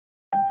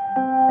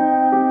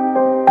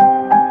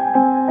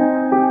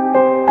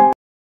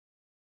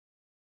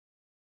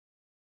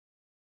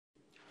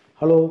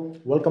Hello,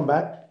 welcome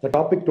back. The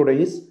topic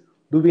today is,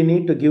 do we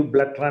need to give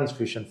blood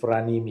transfusion for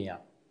anemia?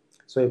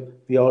 So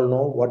we all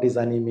know what is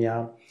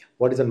anemia,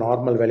 what is a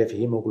normal value of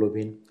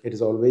hemoglobin. It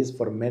is always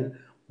for men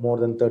more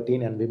than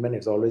 13 and women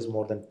it's always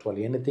more than 12.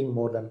 Anything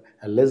more than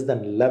less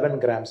than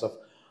 11 grams of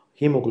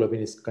hemoglobin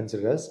is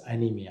considered as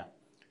anemia.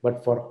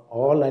 But for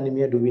all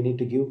anemia, do we need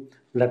to give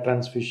blood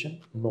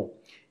transfusion? No.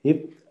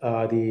 If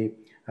we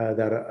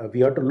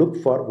have to look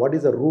for what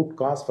is the root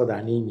cause for the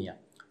anemia.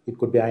 It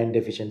could be iron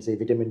deficiency,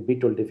 vitamin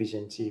B12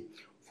 deficiency,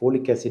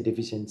 folic acid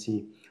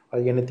deficiency, or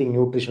anything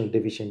nutritional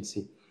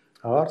deficiency,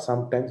 or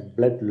sometimes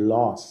blood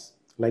loss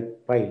like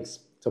piles.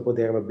 Suppose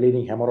they have a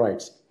bleeding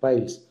hemorrhoids,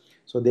 piles,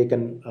 so they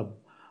can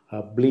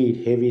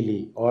bleed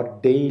heavily or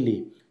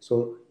daily.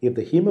 So if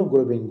the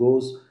hemoglobin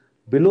goes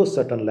below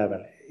certain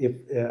level, if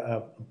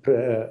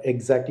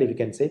exactly we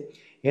can say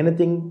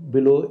anything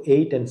below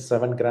 8 and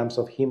 7 grams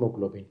of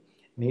hemoglobin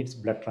needs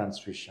blood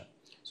transfusion.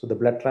 So the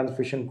blood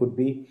transfusion could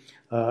be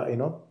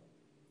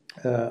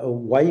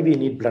why we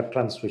need blood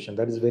transfusion.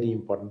 That is very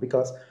important,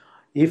 because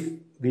if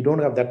we don't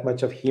have that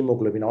much of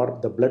hemoglobin or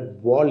the blood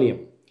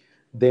volume,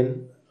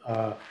 then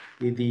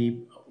the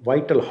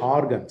vital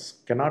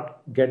organs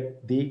cannot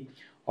get the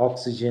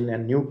oxygen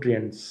and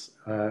nutrients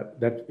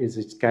that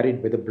is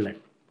carried by the blood.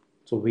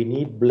 So we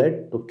need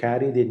blood to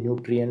carry the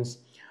nutrients,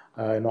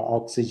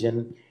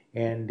 oxygen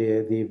and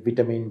the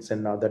vitamins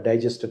and the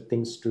digested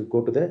things to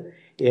go to the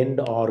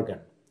end organ.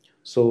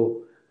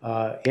 So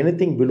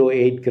anything below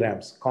 8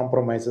 grams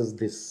compromises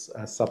this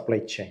supply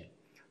chain.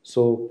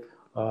 So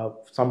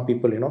some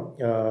people,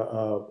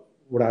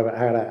 would have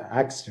had an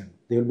accident.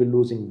 They will be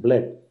losing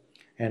blood,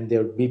 and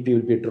their BP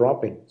will be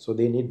dropping. So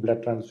they need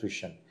blood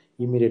transfusion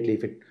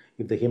immediately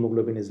if the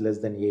hemoglobin is less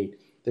than 8.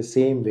 The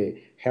same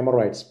way,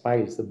 hemorrhoids,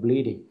 piles, the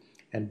bleeding,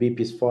 and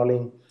BP is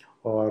falling,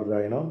 or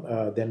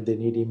then they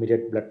need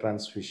immediate blood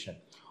transfusion.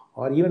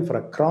 Or even for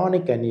a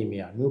chronic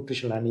anemia,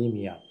 nutritional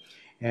anemia,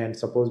 and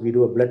suppose we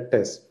do a blood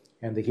test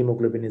and the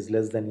hemoglobin is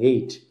less than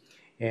 8,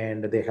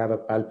 and they have a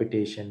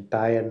palpitation,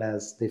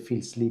 tiredness, they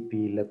feel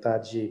sleepy,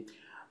 lethargy,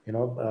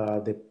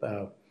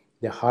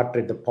 the heart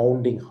rate, the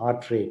pounding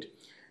heart rate,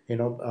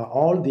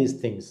 all these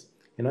things,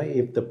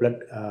 if the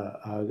blood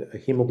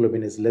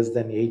hemoglobin is less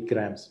than 8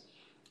 grams,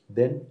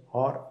 then,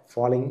 or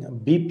falling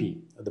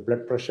BP, the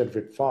blood pressure, if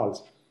it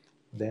falls,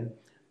 then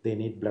they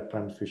need blood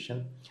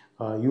transfusion.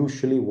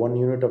 Usually 1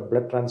 unit of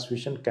blood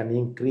transfusion can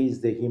increase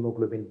the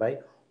hemoglobin by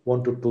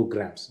 1 to 2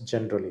 grams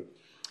generally,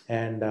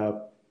 and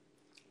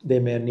they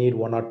may need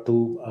 1 or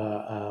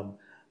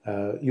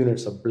 2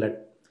 units of blood.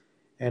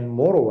 And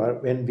moreover,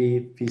 when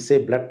we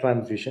say blood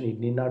transfusion, it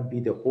need not be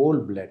the whole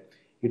blood.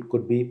 It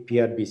could be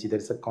PRBC, that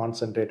is a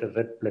concentrated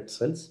red blood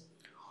cells,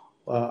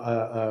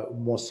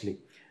 mostly.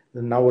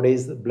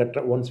 Nowadays,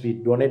 once we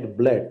donate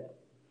blood,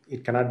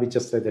 it cannot be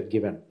just like that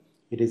given.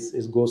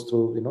 It goes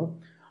through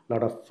a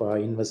lot of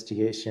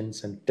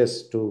investigations and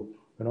tests to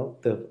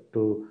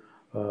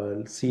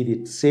to see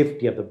the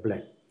safety of the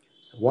blood.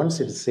 Once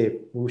it is safe,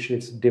 usually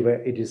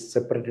it is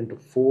separated into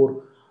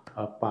 4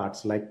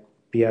 parts, like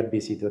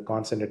PRBC, the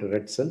concentrated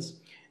red cells,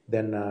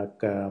 then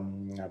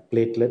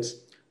platelets,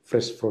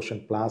 fresh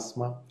frozen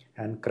plasma,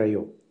 and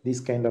cryo. These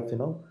kind of,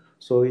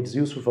 so it's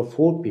useful for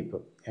 4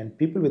 people. And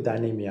people with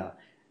anemia,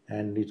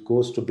 and it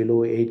goes to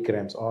below 8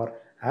 grams, or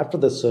after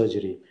the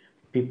surgery,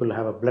 people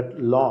have a blood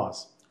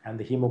loss and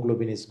the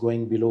hemoglobin is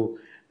going below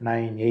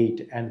 9,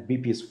 8, and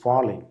BP is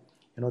falling.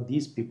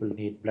 These people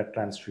need blood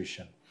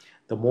transfusion.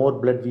 The more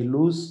blood we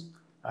lose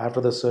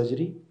after the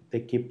surgery, they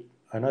keep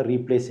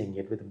replacing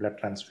it with blood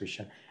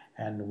transfusion,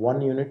 and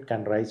 1 unit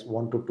can rise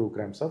 1 to 2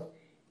 grams of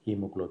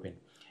hemoglobin.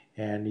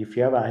 And if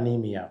you have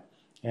anemia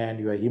and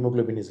your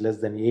hemoglobin is less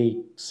than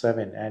 8,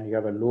 7, and you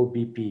have a low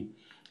BP,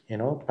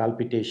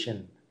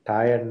 palpitation,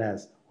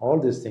 tiredness, all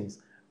these things,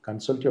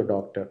 consult your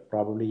doctor.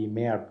 Probably he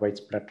may advise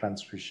blood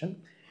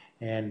transfusion,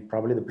 and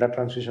probably the blood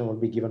transfusion will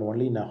be given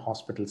only in a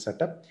hospital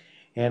setup.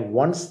 And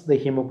once the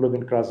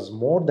hemoglobin crosses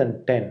more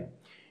than 10,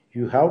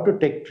 you have to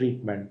take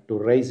treatment to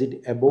raise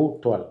it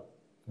above 12.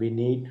 We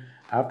need,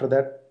 after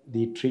that,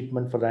 the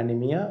treatment for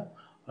anemia,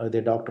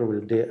 the doctor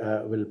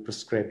will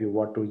prescribe you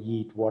what to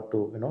eat, what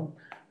to,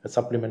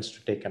 supplements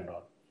to take and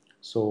all.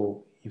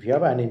 So if you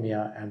have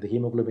anemia and the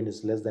hemoglobin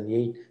is less than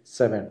 8,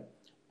 7,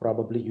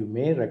 probably you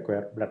may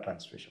require blood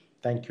transfusion.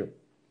 Thank you.